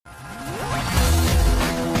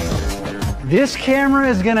This camera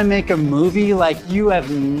is gonna make a movie like you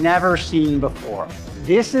have never seen before.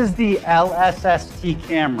 This is the LSST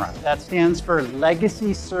camera. That stands for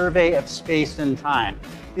Legacy Survey of Space and Time.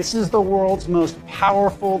 This is the world's most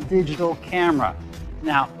powerful digital camera.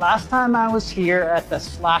 Now, last time I was here at the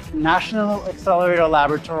SLAC National Accelerator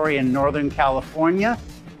Laboratory in Northern California,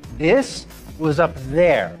 this was up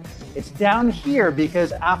there. It's down here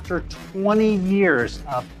because after 20 years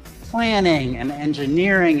of planning and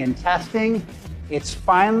engineering and testing, it's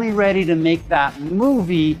finally ready to make that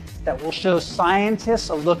movie that will show scientists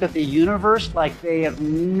a look at the universe like they have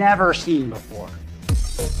never seen before.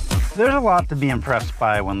 There's a lot to be impressed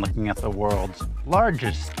by when looking at the world's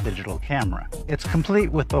largest digital camera. It's complete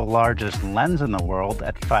with the largest lens in the world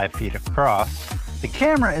at 5 feet across. The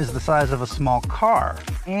camera is the size of a small car,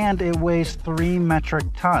 and it weighs 3 metric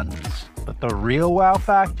tons. But the real wow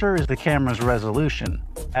factor is the camera's resolution.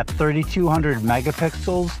 At 3200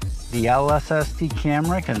 megapixels, the LSST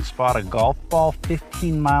camera can spot a golf ball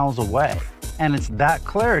 15 miles away. And it's that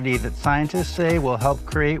clarity that scientists say will help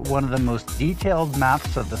create one of the most detailed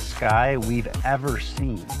maps of the sky we've ever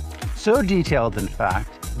seen. So detailed, in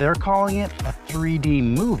fact, they're calling it a 3D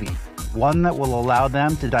movie, one that will allow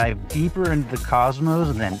them to dive deeper into the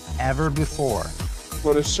cosmos than ever before.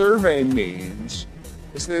 What a survey means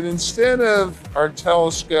is that instead of our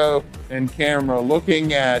telescope and camera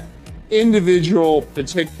looking at individual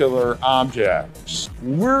particular objects,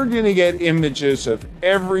 we're going to get images of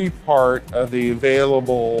every part of the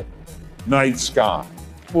available night sky.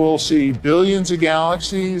 We'll see billions of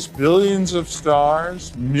galaxies, billions of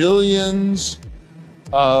stars, millions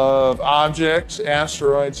of objects,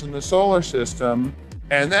 asteroids in the solar system,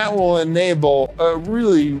 and that will enable a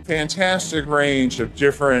really fantastic range of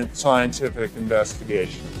different scientific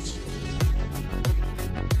investigations.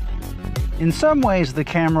 In some ways, the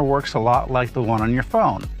camera works a lot like the one on your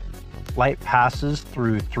phone. Light passes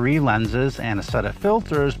through 3 lenses and a set of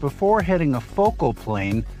filters before hitting a focal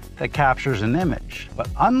plane that captures an image. But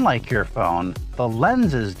unlike your phone, the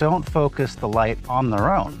lenses don't focus the light on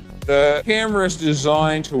their own. The camera is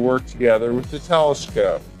designed to work together with the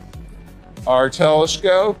telescope. Our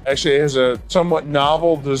telescope actually has a somewhat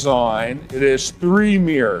novel design. It has 3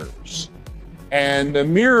 mirrors, and the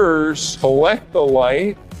mirrors collect the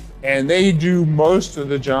light and they do most of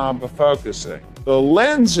the job of focusing. The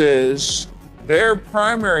lenses, their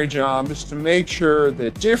primary job is to make sure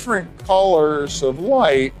that different colors of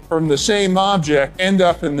light from the same object end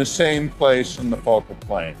up in the same place in the focal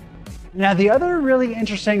plane. Now, the other really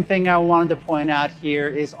interesting thing I wanted to point out here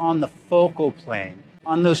is on the focal plane.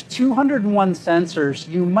 On those 201 sensors,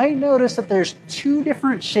 you might notice that there's 2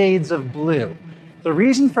 different shades of blue. The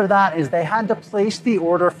reason for that is they had to place the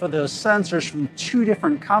order for those sensors from 2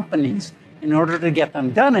 different companies in order to get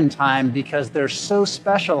them done in time because they're so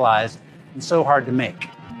specialized and so hard to make.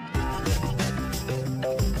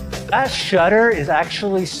 That shutter is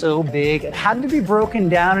actually so big, it had to be broken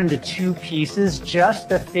down into 2 pieces just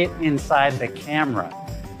to fit inside the camera.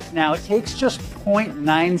 Now, it takes just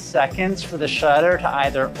 0.9 seconds for the shutter to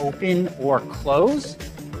either open or close,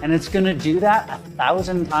 and it's going to do that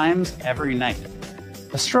 1,000 times every night.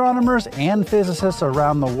 Astronomers and physicists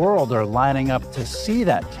around the world are lining up to see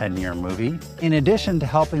that 10-year movie. In addition to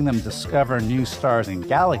helping them discover new stars and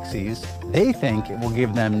galaxies, they think it will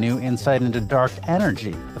give them new insight into dark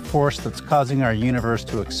energy, the force that's causing our universe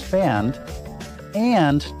to expand,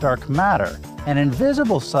 and dark matter, an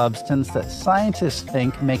invisible substance that scientists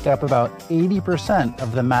think make up about 80%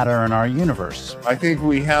 of the matter in our universe. I think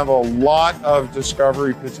we have a lot of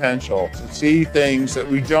discovery potential to see things that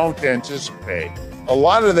we don't anticipate. A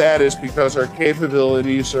lot of that is because our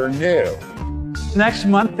capabilities are new. Next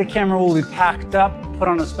month, the camera will be packed up, put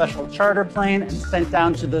on a special charter plane, and sent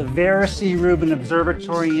down to the Vera C Rubin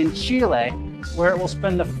Observatory in Chile, where it will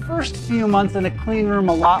spend the first few months in a clean room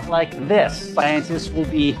a lot like this. Scientists will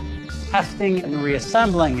be testing and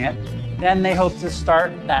reassembling it. Then they hope to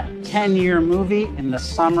start that 10-year movie in the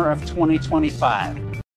summer of 2025.